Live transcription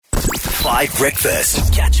5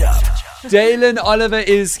 Breakfast. Catch up. Dalin Oliver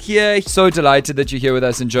is here. So delighted that you're here with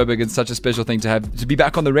us in Joburg. It's such a special thing to be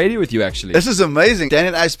back on the radio with you, actually. This is amazing. Dan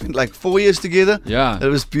and I spent like 4 years together. Yeah. It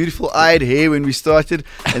was beautiful. I had hair when we started,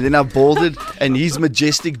 and then I balded, and his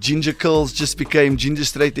majestic ginger curls just became ginger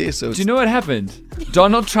straight hair. So Do you know what happened?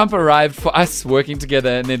 Donald Trump arrived for us working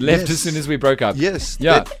together and then left as soon as we broke up. Yes,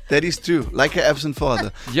 Yeah. that is true. Like an absent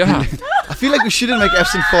father. Yeah. I feel like we shouldn't make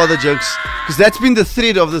absent father jokes because that's been the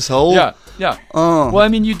thread of this whole. Yeah. Oh. Well, I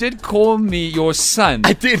mean, you did call me your son.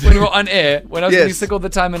 I did. When we were on air, when I was Yes. getting sick all the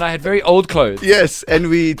time and I had very old clothes. Yes, and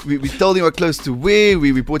we told him what clothes to wear.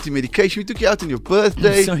 We bought him medication. We took you out on your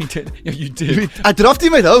birthday. So you did. Yeah, you did. I dropped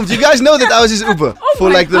him at home. Do you guys know that I was his Uber for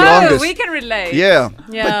like the longest? We can relate. Yeah.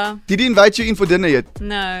 Yeah. But did he invite you in for dinner yet?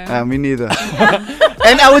 No. Me neither.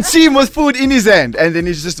 And I would see him with food in his hand, and then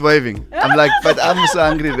he's just waving. I'm like, but I'm so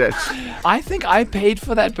hungry, Dad. I think I paid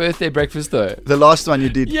for that birthday breakfast, though. The last one you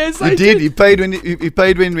did. Yes, you I did. did. He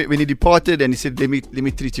paid when he departed, and he said, "Let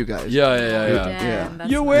me treat you guys." Yeah. Damn,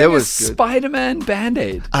 that's You're nice. wearing a was good. Spider-Man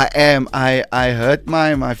Band-Aid. I am. I hurt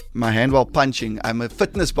my hand while punching. I'm a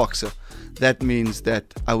fitness boxer. That means that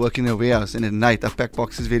I work in a warehouse, and at night I pack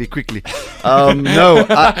boxes very quickly. It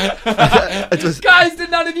was. Guys, did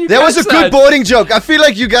none of you That catch was a good boring joke. I feel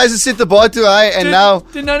like you guys have set the bar too high, and now.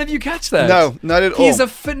 Did none of you catch that? No, not at all. He's a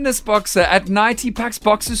fitness boxer. At night, he packs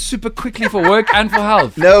boxes super quickly for work and for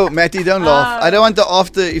health. No, Matty, don't laugh. I don't want the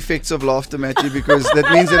after effects of laughter, Matty, because that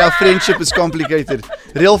means that our friendship is complicated.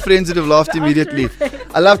 Real friends would have laughed immediately.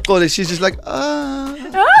 I love Kole. She's just like,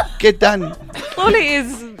 get done. Polly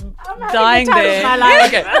is dying there.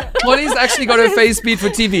 Okay, Molly's actually got her face beat for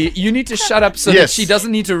TV. You need to shut up so that Yes. she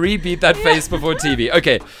doesn't need to rebeat that face before TV.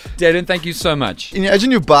 Okay, Dalin, thank you so much. Imagine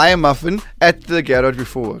you buy a muffin at the garage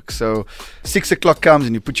before work. So 6 o'clock comes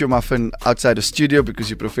and you put your muffin outside the studio because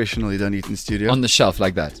you're professional, you don't eat in studio. On the shelf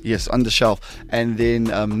like that. Yes, on the shelf. And then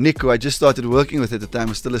Nick, who I just started working with at the time,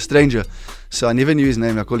 was still a stranger. So I never knew his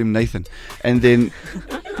name. I called him Nathan. And then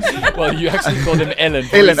Well, you actually called him Ellen.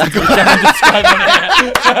 Ellen.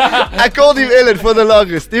 I called him Ellen for the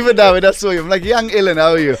longest. Even now when I saw him, I'm like, young Ellen,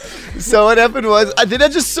 how are you? So what happened was, I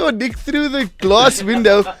just saw Nick through the glass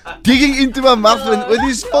window digging into my muffin with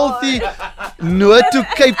his filthy Noord to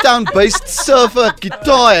Cape Town based surfer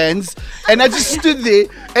guitar hands. And I just stood there.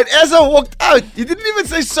 And as I walked out, he didn't even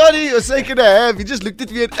say sorry or say can I have. He just looked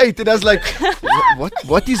at me and ate. And I was like,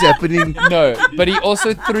 what is happening? No, but he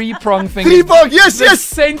also three-prong fingers. Three-prong, yes.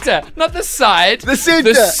 Center, not the side. The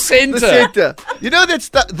center. The center. You know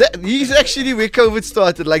that he's actually where COVID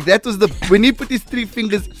started. Like that was when he put his 3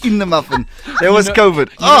 fingers in the muffin. That was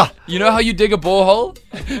COVID. You know how you dig a borehole?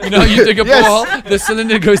 You know how you dig a Yes. borehole? The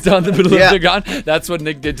cylinder goes down the middle Yeah. of the gun. That's what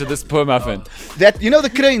Nick did to this poor muffin. That, you know the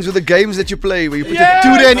cranes with the games that you play where you put Yes. the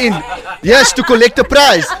 2 rand in. Yes, to collect a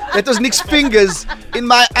prize. That was Nick's fingers in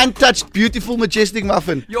my untouched, beautiful, majestic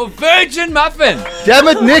muffin. Your virgin muffin! Damn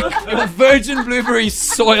it, Nick. Your virgin blueberry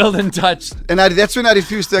soiled and touched. And that's when I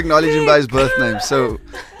refused to acknowledge him by his birth name. So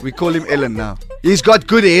we call him Ellen now. He's got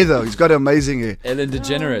good hair though. He's got amazing hair. Ellen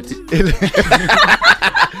Degenerate.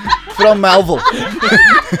 From Melville.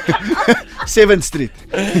 7th Street.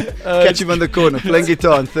 Catch him on the corner, playing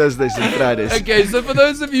guitar on Thursdays and Fridays. Okay, so for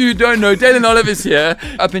those of you who don't know, Dalin Oliver's here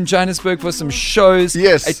up in Johannesburg for some shows.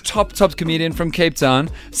 Yes. A top comedian from Cape Town.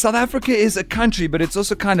 South Africa is a country, but it's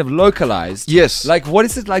also kind of localized. Yes. Like, what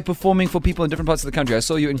is it like performing for people in different parts of the country? I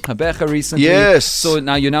saw you in Gqeberha recently. Yes. So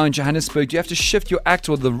now you're now in Johannesburg. Do you have to shift your act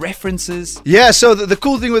or the references? Yeah, so the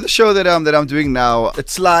cool thing with the show that I'm doing now, it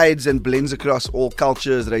slides and blends across all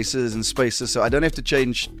cultures, races and spaces, so I don't have to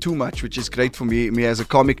change too much, which is great for me as a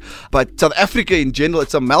comic. But South Africa in general,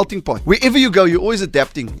 it's a melting pot. Wherever you go, you're always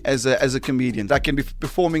adapting as a comedian. I can be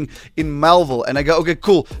performing in Melville and I go, okay,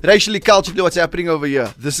 cool, racially, culturally, what's happening over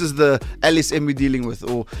here? This is the LSM we're dealing with.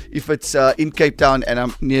 Or if it's in Cape Town and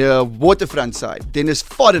I'm near waterfront side, then there's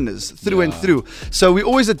foreigners through and through. So we're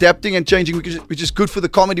always adapting and changing, which is good for the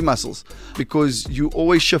comedy muscles, because you're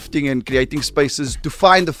always shifting and creating spaces to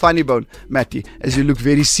find the funny bone, Matty, as you look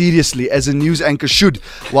very seriously, as a news anchor should,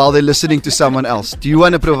 while they're listening to someone else. Do you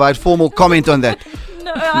want to provide formal comment on that?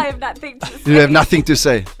 No, I have nothing to say. You have nothing to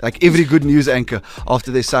say. Like every good news anchor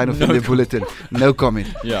after they sign off in their bulletin. No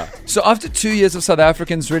comment. Yeah. So after 2 years of South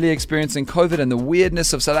Africans really experiencing COVID and the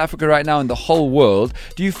weirdness of South Africa right now and the whole world,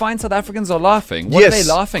 do you find South Africans are laughing? What are they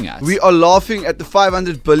laughing at? We are laughing at the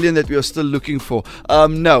 500 billion that we are still looking for.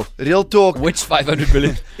 No, real talk. Which 500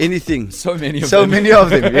 billion? Anything. So many of So them. many of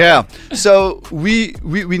them, yeah. So we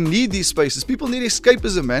need these spaces. People need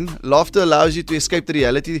escapism, man. Laughter allows you to escape the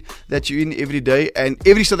reality that you're in every day. And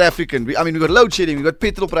every South African. We've got load shedding, we've got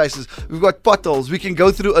petrol prices, we've got potholes. We can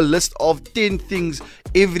go through a list of 10 things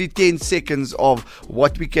every 10 seconds of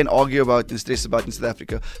what we can argue about and stress about in South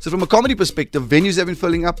Africa. So from a comedy perspective, venues have been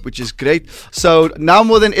filling up, which is great. So now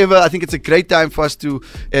more than ever, I think it's a great time for us to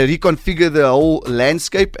reconfigure the whole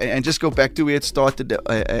landscape and just go back to where it started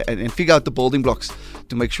and figure out the building blocks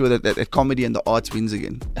to make sure that comedy and the arts wins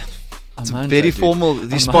again. It's a very formal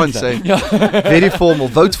response, eh? Very formal.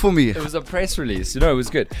 Vote for me. It was a press release. It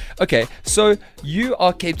was good. Okay, so you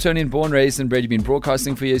are Capetonian, born, raised, and bred. You've been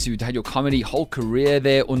broadcasting for years. You've had your comedy whole career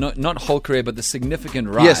there, or not whole career, but the significant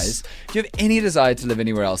rise. Yes. Do you have any desire to live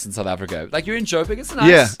anywhere else in South Africa? Like, you're in Joburg. It's nice.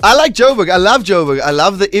 Yeah, I like Joburg. I love Joburg. I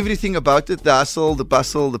love everything about it. The hustle, the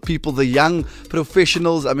bustle, the people, the young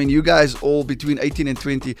professionals. I mean, you guys all between 18 and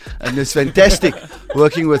 20, and it's fantastic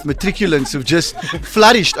working with matriculants who've just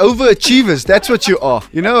flourished, overachievers. That's what you are.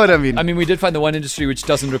 You know what I mean? I mean, we did find the one industry which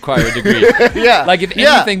doesn't require a degree. Yeah. Like, if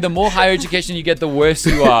anything, the more higher education you get, the worse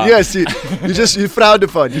you are. Yes, you're frowned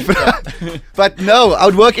upon. But no, I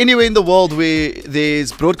would work anywhere in the world where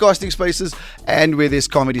there's broadcasting spaces and where there's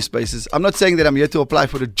comedy spaces. I'm not saying that I'm here to apply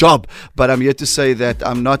for a job, but I'm here to say that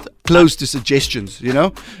I'm not close to suggestions,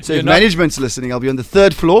 So if management's listening, I'll be on the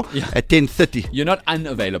 3rd floor at 10:30. You're not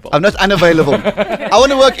unavailable. I'm not unavailable. I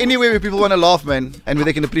want to work anywhere where people want to laugh, man, and where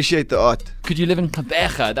they can appreciate the art. Could you live in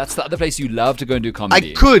Gqeberha? That's the other place you love to go and do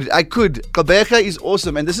comedy. I could. Gqeberha is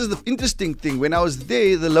awesome. And this is the interesting thing. When I was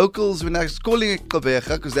there, the locals, when I was calling it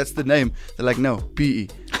Gqeberha, because that's the name, they're like, no, PE.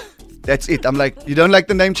 That's it. I'm like, you don't like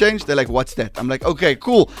the name change? They're like, what's that? I'm like, okay,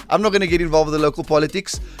 cool. I'm not going to get involved with the local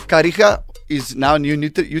politics. Kariga is now new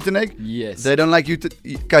Uitenhage. Yes. They don't like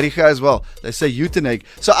Kariga as well. They say Uitenhage.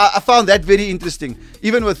 So I found that very interesting.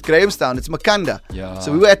 Even with Grahamstown, it's Makanda. Yeah.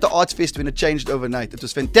 So we were at the Arts Fest when it changed overnight. It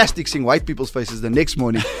was fantastic seeing white people's faces the next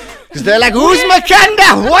morning. Because they're like, who's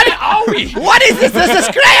Makanda? What are we? What is this? This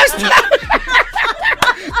is Grahamstown.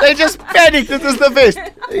 They just panicked. It was the best.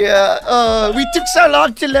 Yeah. We took so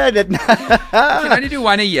long to learn it. You can only do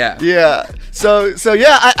one a year. Yeah. So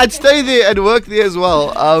yeah, I'd stay there and work there as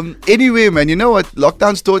well. Anyway, man, you know what?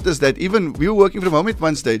 Lockdowns taught us that even we were working from home at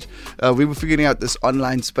one stage. We were figuring out this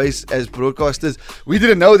online space as broadcasters. We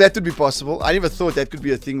didn't know that would be possible. I never thought that could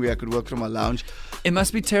be a thing where I could work from a lounge. It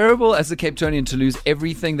must be terrible as a Capetonian to lose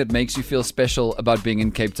everything that makes you feel special about being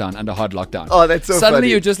in Cape Town under hard lockdown. Oh, that's so Suddenly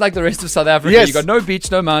funny. you're just like the rest of South Africa. Yes. You got no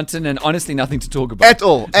beach, no mountain, and honestly nothing to talk about. At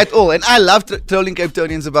all. And I love trolling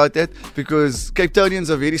Capetonians about that because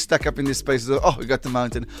Capetonians are very stuck up in this space. Oh, we got the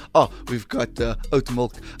mountain. Oh, we've got oat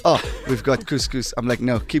milk. Oh, we've got couscous. I'm like,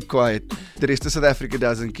 no, keep quiet. The rest of South Africa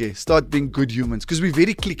doesn't care. Start being good humans because we're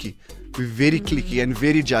very cliquey. We're very cliquey and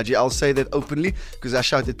very judgy. I'll say that openly because I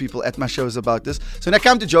shout at people at my shows about this. So when I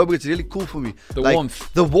come to Joburg, it's really cool for me. The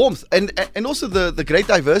warmth. The warmth. And also the great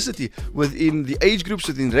diversity within the age groups,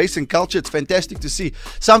 within race and culture. It's fantastic to see.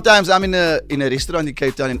 Sometimes I'm in a restaurant in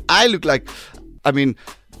Cape Town and I look like,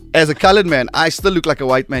 as a colored man, I still look like a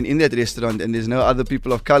white man in that restaurant and there's no other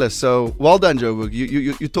people of color. So well done, Joburg.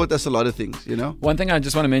 You taught us a lot of things, One thing I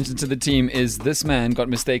just want to mention to the team is this man got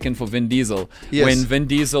mistaken for Vin Diesel. Yes. When Vin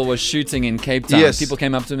Diesel was shooting in Cape Town. Yes. People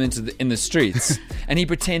came up to him in the streets and he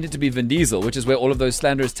pretended to be Vin Diesel, which is where all of those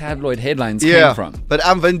slanderous tabloid headlines came from. But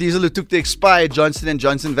I'm Vin Diesel who took the expired Johnson &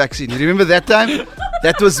 Johnson vaccine. You remember that time?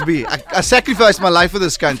 That was me. I sacrificed my life for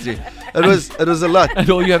this country. It was a lot. And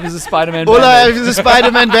all you have is a Spider-Man All I Band-Aid. have is a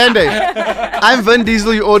Spider-Man Band-Aid. I'm Vin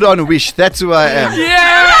Diesel, you order on Wish. That's who I am.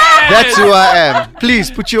 Yeah! That's who I am.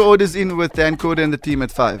 Please put your orders in with Dan Corder and the team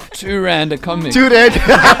at 5. R2 a comic. 2 rand.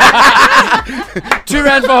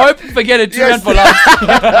 R2 for hope. Forget it. Yes. R2 for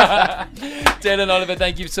life. Dalin Oliver,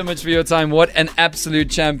 thank you so much for your time. What an absolute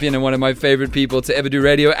champion and one of my favorite people to ever do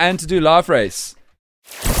radio and to do Laugh Race.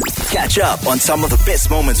 Catch up on some of the best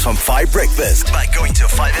moments from 5 Breakfast by going to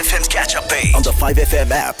 5FM's catch-up page on the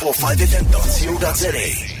 5FM app or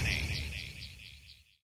 5FM.co.za.